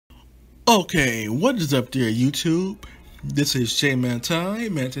Okay, what is up there, YouTube? This is J-Man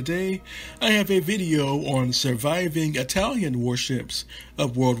Time, and today I have a video on surviving Italian warships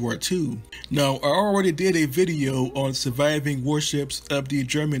of World War II. Now, I already did a video on surviving warships of the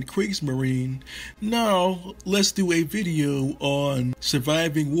German Kriegsmarine. Now, let's do a video on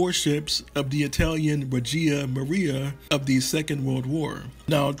surviving warships of the Italian Regia Maria of the Second World War.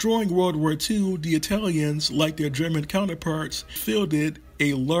 Now, during World War II, the Italians, like their German counterparts, fielded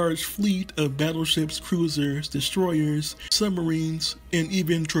a large fleet of battleships, cruisers, destroyers, submarines, and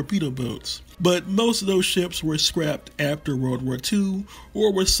even torpedo boats. But most of those ships were scrapped after World War II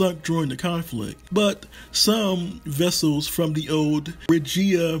or were sunk during the conflict. But some vessels from the old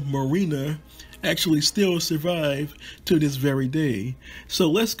Regia Marina actually still survive to this very day. So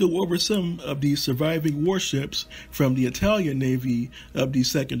let's go over some of the surviving warships from the Italian Navy of the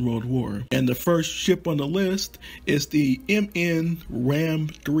Second World War. And the first ship on the list is the MN Ram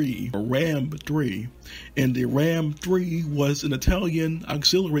 3, or Ram 3. And the Ram 3 was an Italian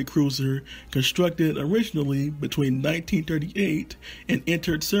auxiliary cruiser constructed originally between 1938 and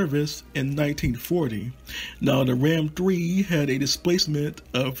entered service in 1940. Now, the Ram 3 had a displacement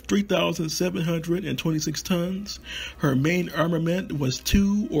of 3,726 tons. Her main armament was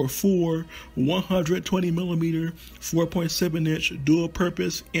 2 or 4 120mm 4.7-inch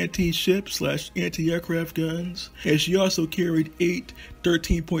dual-purpose anti-ship/anti-aircraft guns, and she also carried 8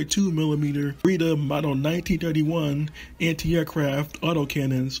 13.2mm Breda Model 1931 anti-aircraft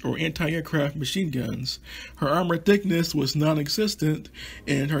autocannons or anti-aircraft machine guns. Her armor thickness was non-existent,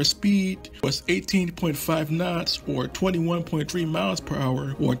 and her speed was 18.5 knots or 21.3 miles per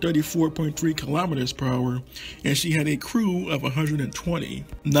hour or 34.3 kilometers per hour, and she had a crew of 120.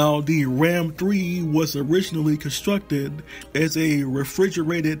 Now, the Ram 3 was originally constructed as a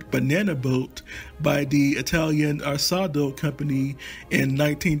refrigerated banana boat by the Italian Arsado Company in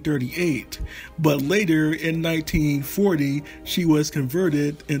 1938, but later in 1940 she was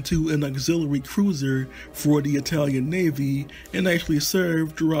converted into an auxiliary cruiser for the Italian Navy and actually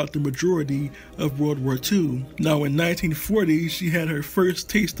served throughout the majority of World War II. Now, in 1940 she had her first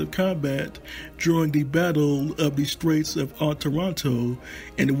taste of combat during the Battle of the Straits of Otranto,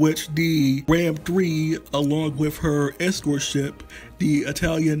 in which the Ram 3, along with her escort ship, the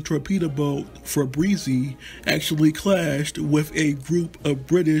Italian torpedo boat Fabrizi, actually clashed with a group of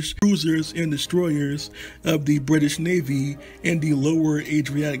British cruisers and destroyers of the British Navy in the lower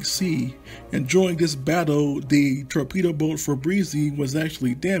Adriatic Sea. And during this battle, the torpedo boat Fabrizi was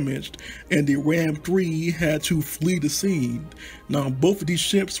actually damaged, and the Ram 3 had to flee the scene. Now, both of these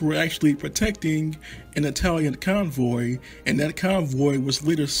ships were actually protecting an Italian convoy, and that convoy was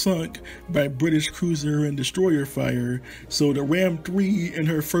later sunk by British cruiser and destroyer fire. So the Ram 3 in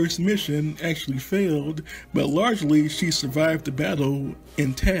her first mission actually failed, but largely she survived the battle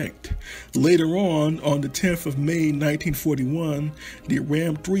intact. Later on the 10th of May 1941, the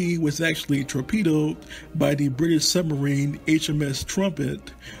Ram 3 was actually torpedoed by the British submarine HMS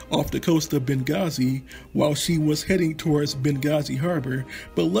Trumpet off the coast of Benghazi while she was heading towards Benghazi Harbor,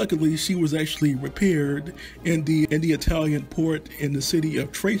 but luckily she was actually repaired in the Italian port in the city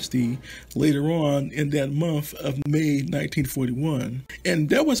of Trieste later on in that month of May 1941. And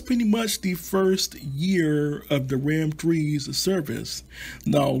that was pretty much the first year of the Ram 3's service.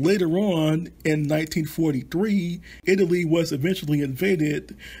 Now, later on in 1943, Italy was eventually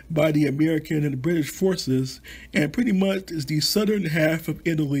invaded by the American and British forces, and pretty much the southern half of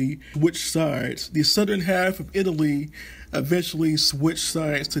Italy switched sides. The southern half of Italy eventually switched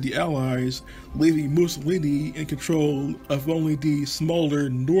sides to the Allies, leaving Mussolini in control of only the smaller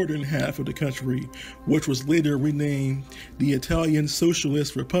northern half of the country, which was later renamed the Italian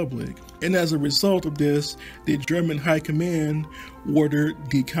Socialist Republic. And as a result of this, the German High Command ordered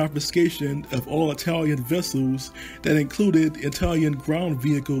the confiscation of all Italian vessels that included Italian ground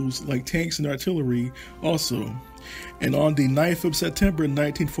vehicles like tanks and artillery also. And on the 9th of September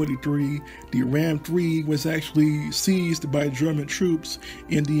 1943, the Ram 3 was actually seized by German troops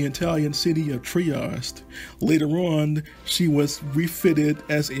in the Italian city of Trieste. Later on, she was refitted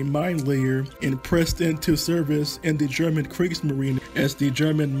as a mine layer and pressed into service in the German Kriegsmarine as the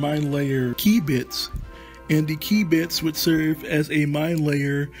German mine layer Kiebitz. And the Kiebitz would serve as a mine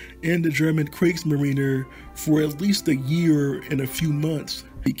layer in the German Kriegsmarine for at least a year and a few months.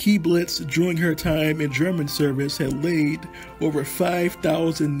 The Kiebitz, during her time in German service, had laid over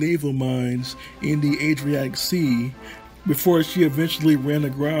 5,000 naval mines in the Adriatic Sea before she eventually ran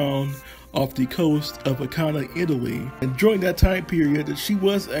aground off the coast of Acana, Italy. And during that time period, she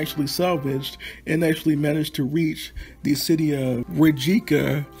was actually salvaged and actually managed to reach the city of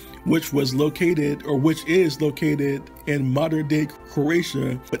Regia, which is located in modern-day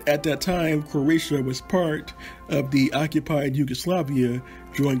Croatia. But at that time, Croatia was part of the occupied Yugoslavia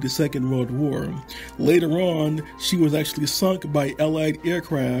during the Second World War. Later on, she was actually sunk by Allied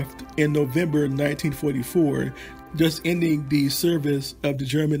aircraft in November 1944, just ending the service of the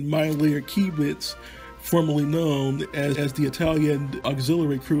German mine layer Kiebitz, formerly known as the Italian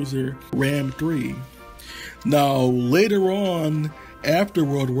auxiliary cruiser Ram 3. Now, later on, after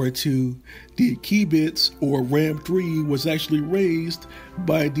World War II, the Kiebitz, or Ram 3, was actually raised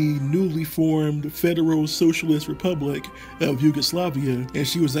by the newly formed Federal Socialist Republic of Yugoslavia, and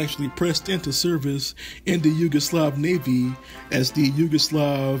she was actually pressed into service in the Yugoslav Navy as the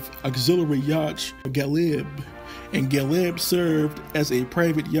Yugoslav auxiliary yacht Galeb. And Galeb served as a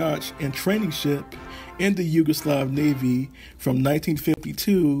private yacht and training ship in the Yugoslav Navy from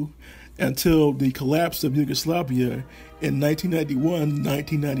 1952 until the collapse of Yugoslavia in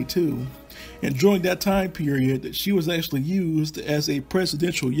 1991-1992. And during that time period, she was actually used as a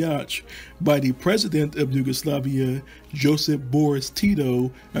presidential yacht by the president of Yugoslavia, Josip Broz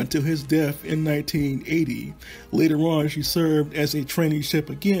Tito, until his death in 1980. Later on, she served as a training ship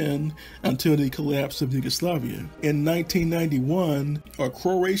again until the collapse of Yugoslavia. In 1991,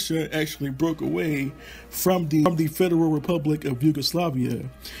 Croatia actually broke away from the Federal Republic of Yugoslavia.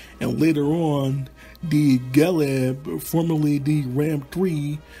 And later on, the Galeb, formerly the Ram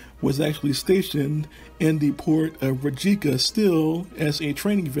 3, was actually stationed in the port of Regia still as a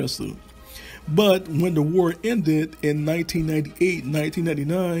training vessel. But when the war ended in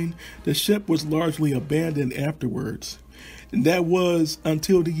 1998-1999, the ship was largely abandoned afterwards. And that was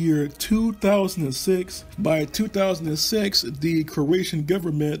until the year 2006. By 2006, the Croatian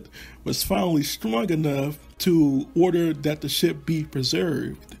government was finally strong enough to order that the ship be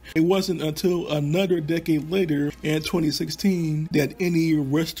preserved. It wasn't until another decade later, in 2016, that any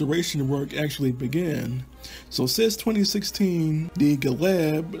restoration work actually began. So since 2016, the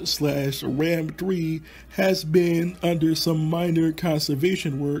Galeb/Ram 3 has been under some minor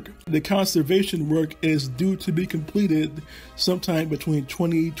conservation work. The conservation work is due to be completed sometime between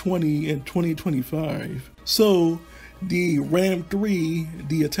 2020 and 2025. So the Ram 3,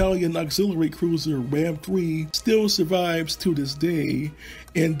 the Italian auxiliary cruiser Ram 3, still survives to this day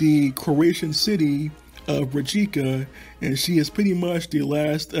in the Croatian city of Regia, and she is pretty much the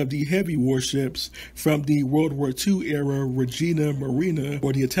last of the heavy warships from the World War II era Regia Marina,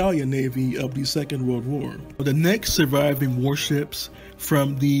 or the Italian Navy of the Second World War. The next surviving warships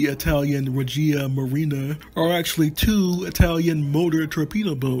from the Italian Regia Marina are actually two Italian motor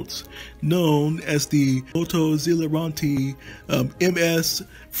torpedo boats known as the Motosilurante MS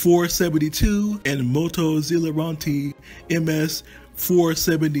 472 and Motosilurante MS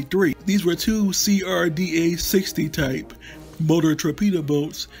 473. These were two CRDA 60 type motor torpedo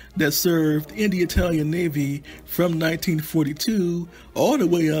boats that served in the Italian Navy from 1942 all the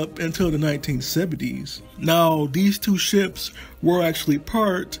way up until the 1970s. Now, these two ships were actually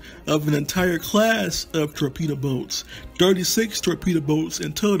part of an entire class of torpedo boats, 36 torpedo boats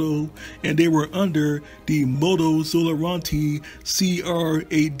in total, and they were under the Motosilurante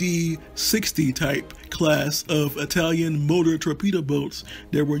CRAD 60 type class of Italian motor torpedo boats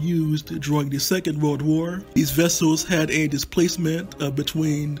that were used during the Second World War. These vessels had a displacement of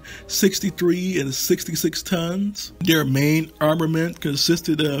between 63 and 66 tons. Their main armament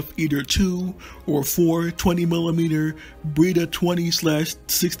consisted of either 2 or 4 20mm Breda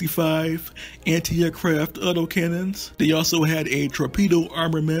 20/65 anti-aircraft autocannons. They also had a torpedo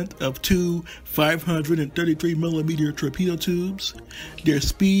armament of 2 533mm torpedo tubes. Their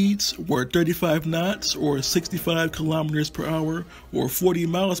speeds were 35 knots or 65 kilometers per hour or 40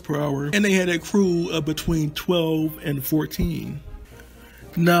 miles per hour, and they had a crew of between 12 and 14.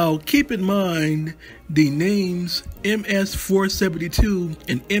 Now, keep in mind the names MS-472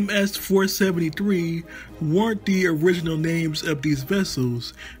 and MS-473 weren't the original names of these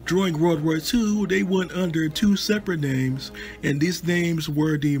vessels. During World War II, they went under two separate names, and these names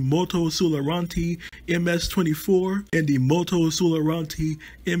were the Motosilurante MS-24 and the Motosilurante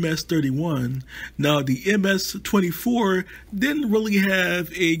MS-31. Now, the MS-24 didn't really have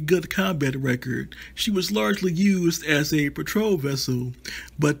a good combat record. She was largely used as a patrol vessel,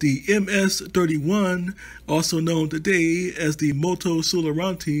 but the MS-31, also known today as the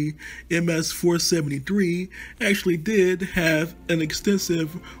Motosilurante MS-473, actually did have an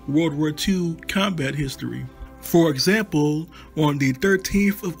extensive World War II combat history. For example, on the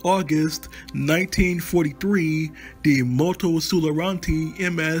 13th of August 1943, the Motosilurante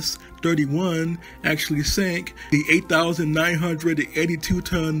MS-31 actually sank the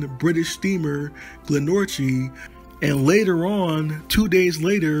 8,982-ton British steamer Glenorchy. And later on, 2 days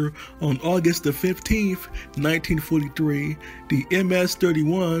later, on August the 15th, 1943, the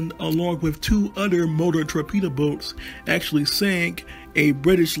MS-31, along with 2 other motor torpedo boats, actually sank a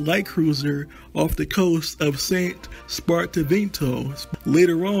British light cruiser off the coast of St. Spartivento.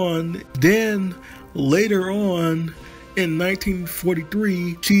 Later on, in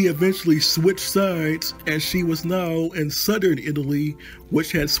 1943, she eventually switched sides, and she was now in southern Italy,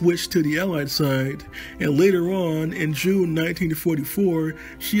 which had switched to the Allied side. And later on, in June 1944,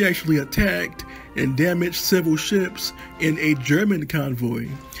 she actually attacked and damaged several ships in a German convoy.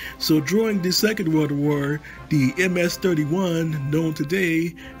 So during the Second World War, the MS-31, known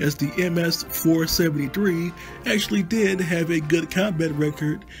today as the MS-473, actually did have a good combat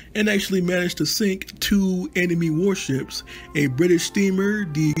record and actually managed to sink 2 enemy warships, a British steamer,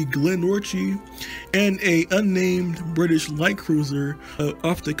 the Glenorchy, and a unnamed British light cruiser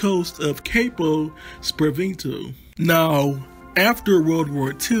off the coast of Capo Sparvento. Now, after World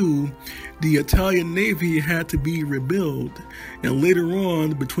War II, the Italian Navy had to be rebuilt, and later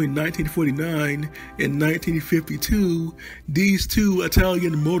on, between 1949 and 1952, these 2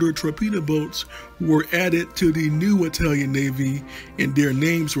 Italian motor torpedo boats were added to the new Italian Navy, and their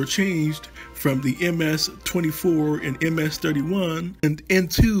names were changed from the MS-24 and MS-31 and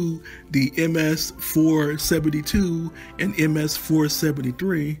into the MS-472 and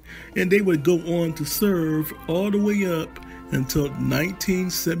MS-473, and they would go on to serve all the way up until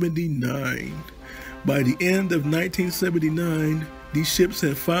 1979. By the end of 1979, these ships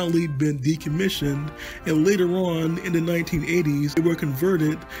had finally been decommissioned, and later on in the 1980s, they were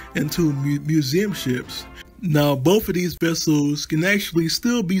converted into museum ships. Now, both of these vessels can actually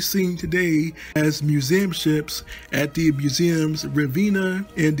still be seen today as museum ships at the museums Ravenna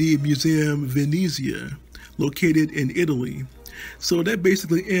and the Museum Venezia, located in Italy. So that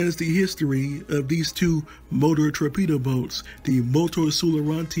basically ends the history of these 2 motor torpedo boats, the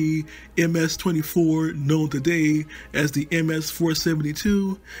Motosilurante MS-24, known today as the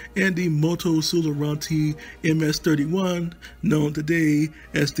MS-472, and the Motosilurante MS-31, known today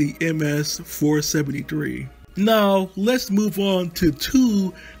as the MS-473. Now, let's move on to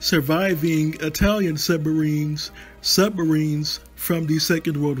 2 surviving Italian submarines from the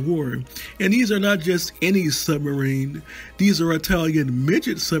Second World War. And these are not just any submarine, these are Italian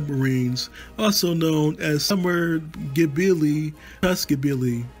Midget submarines, also known as Sommergibili,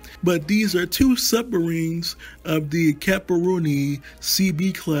 Tascabili. But these are 2 submarines of the Caproni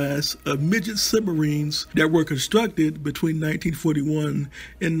CB class of midget submarines that were constructed between 1941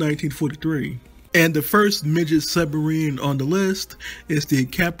 and 1943. And the first midget submarine on the list is the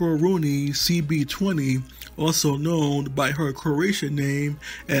Caproni CB-20, also known by her Croatian name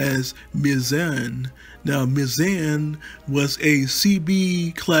as Mališan. Now, Mališan was a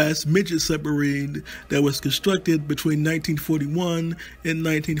CB-class midget submarine that was constructed between 1941 and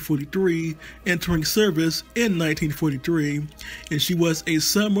 1943, entering service in 1943, and she was a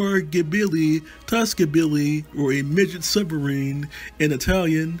Sommergibili, Tascabili, or a midget submarine in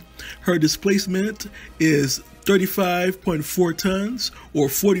Italian. Her displacement is 35.4 tons or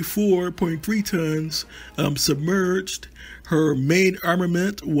 44.3 tons submerged. Her main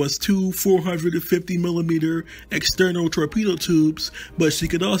armament was 2 450mm external torpedo tubes, but she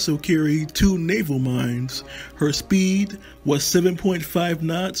could also carry 2 naval mines. Her speed was 7.5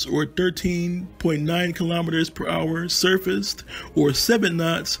 knots or 13.9 kilometers per hour surfaced, or 7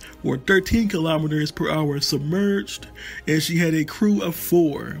 knots or 13 kilometers per hour submerged, and she had a crew of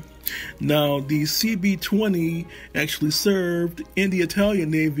 4. Now, the CB-20 actually served in the Italian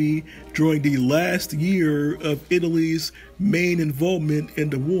Navy during the last year of Italy's main involvement in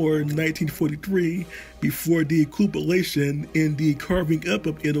the war in 1943, before the capitulation in the carving up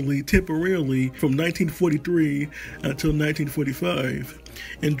of Italy temporarily from 1943 until 1945.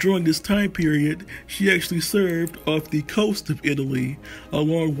 And during this time period, she actually served off the coast of Italy,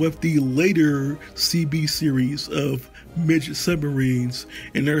 along with the later CB series of midget submarines,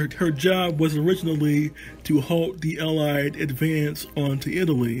 and her job was originally to halt the Allied advance onto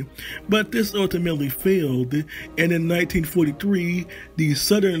Italy, but this ultimately failed, and in 1943 the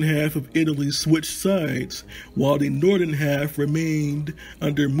southern half of Italy switched sides, while the northern half remained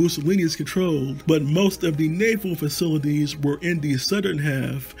under Mussolini's control, but most of the naval facilities were in the southern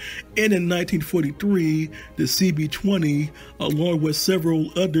half, and in 1943 the CB-20, along with several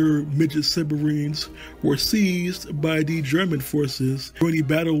other midget submarines, were seized by by the German forces during the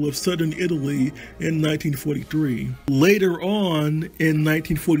Battle of Southern Italy in 1943. Later on, in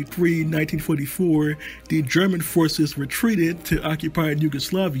 1943-1944, the German forces retreated to occupied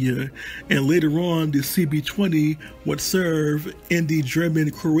Yugoslavia, and later on the CB-20 would serve in the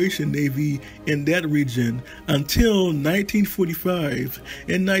German-Croatian Navy in that region until 1945.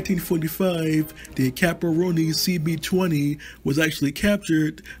 In 1945, the Caproni CB-20 was actually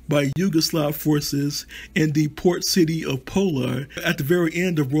captured by Yugoslav forces in the port city of Pola at the very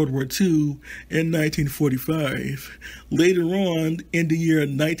end of World War II in 1945. Later on, in the year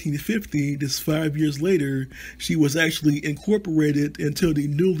 1950, just 5 years later, she was actually incorporated into the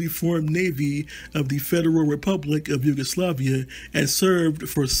newly formed Navy of the Federal Republic of Yugoslavia and served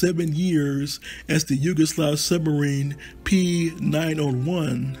for 7 years as the Yugoslav submarine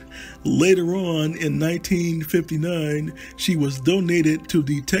P-901. Later on, in 1959, she was donated to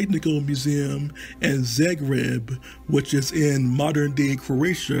the Technical Museum in Zagreb, which is in modern-day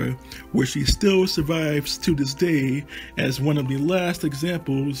Croatia, where she still survives to this day as one of the last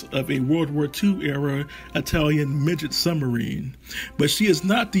examples of a World War II-era Italian midget submarine. But she is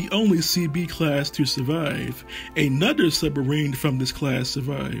not the only CB class to survive. Another submarine from this class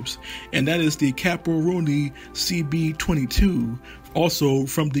survives, and that is the Caproni CB-22, also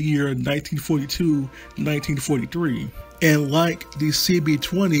from the year 1942-1943. And like the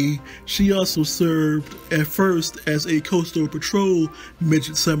CB-20, she also served at first as a coastal patrol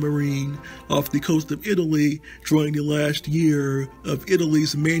midget submarine off the coast of Italy during the last year of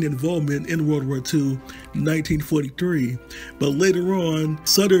Italy's main involvement in World War II, 1943. But later on,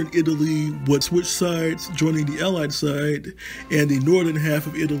 southern Italy would switch sides, joining the Allied side, and the northern half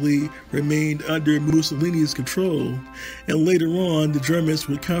of Italy remained under Mussolini's control. And later on, the Germans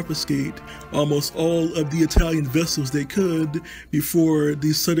would confiscate almost all of the Italian vessels they could before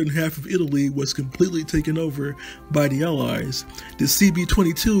the southern half of Italy was completely taken over by the Allies. The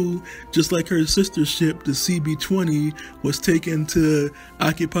CB-22, just like her sister ship, the CB-20, was taken to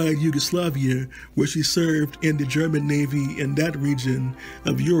occupied Yugoslavia, where she served in the German Navy in that region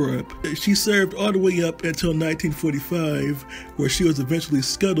of Europe. She served all the way up until 1945, where she was eventually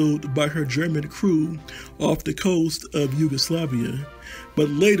scuttled by her German crew off the coast of Yugoslavia. But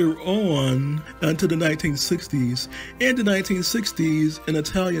later on, until the 1960s, in the 1960s, an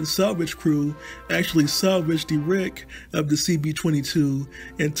Italian salvage crew actually salvaged the wreck of the CB-22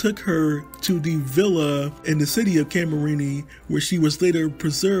 and took her to the villa in the city of Caproni, where she was later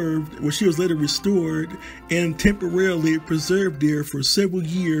restored and temporarily preserved there for several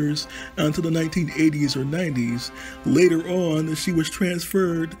years until the 1980s or 90s. Later on, she was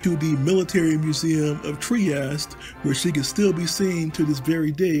transferred to the Military Museum of Trieste, where she can still be seen to this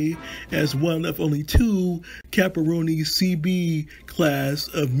very day as one of only 2 Caproni CB class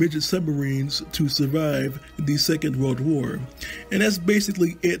of midget submarines to survive the Second World War. And that's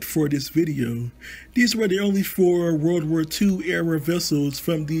basically it for this video. These were the only 4 World War II era vessels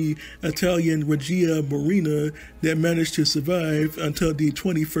from the Italian Regia Marina that managed to survive until the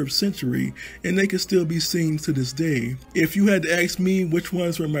 21st century, and they can still be seen to this day. If you had to ask me which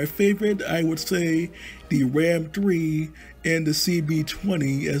ones were my favorite, I would say the Ram 3 and the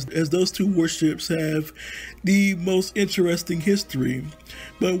CB-20, as those 2 warships have the most interesting history.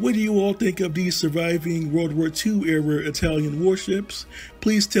 But what do you all think of these surviving World War II era Italian warships?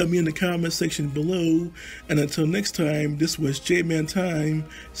 Please tell me in the comment section below. And until next time, this was J-Man Time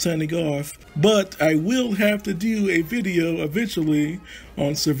signing off. But I will have to do a video eventually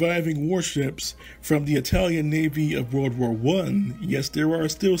on surviving warships from the Italian Navy of World War I. Yes, there are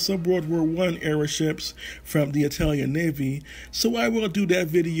still some World War I era ships from the Italian Navy, so I will do that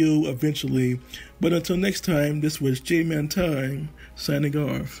video eventually. But until next time, this was J-Man Time signing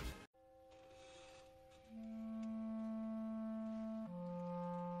off.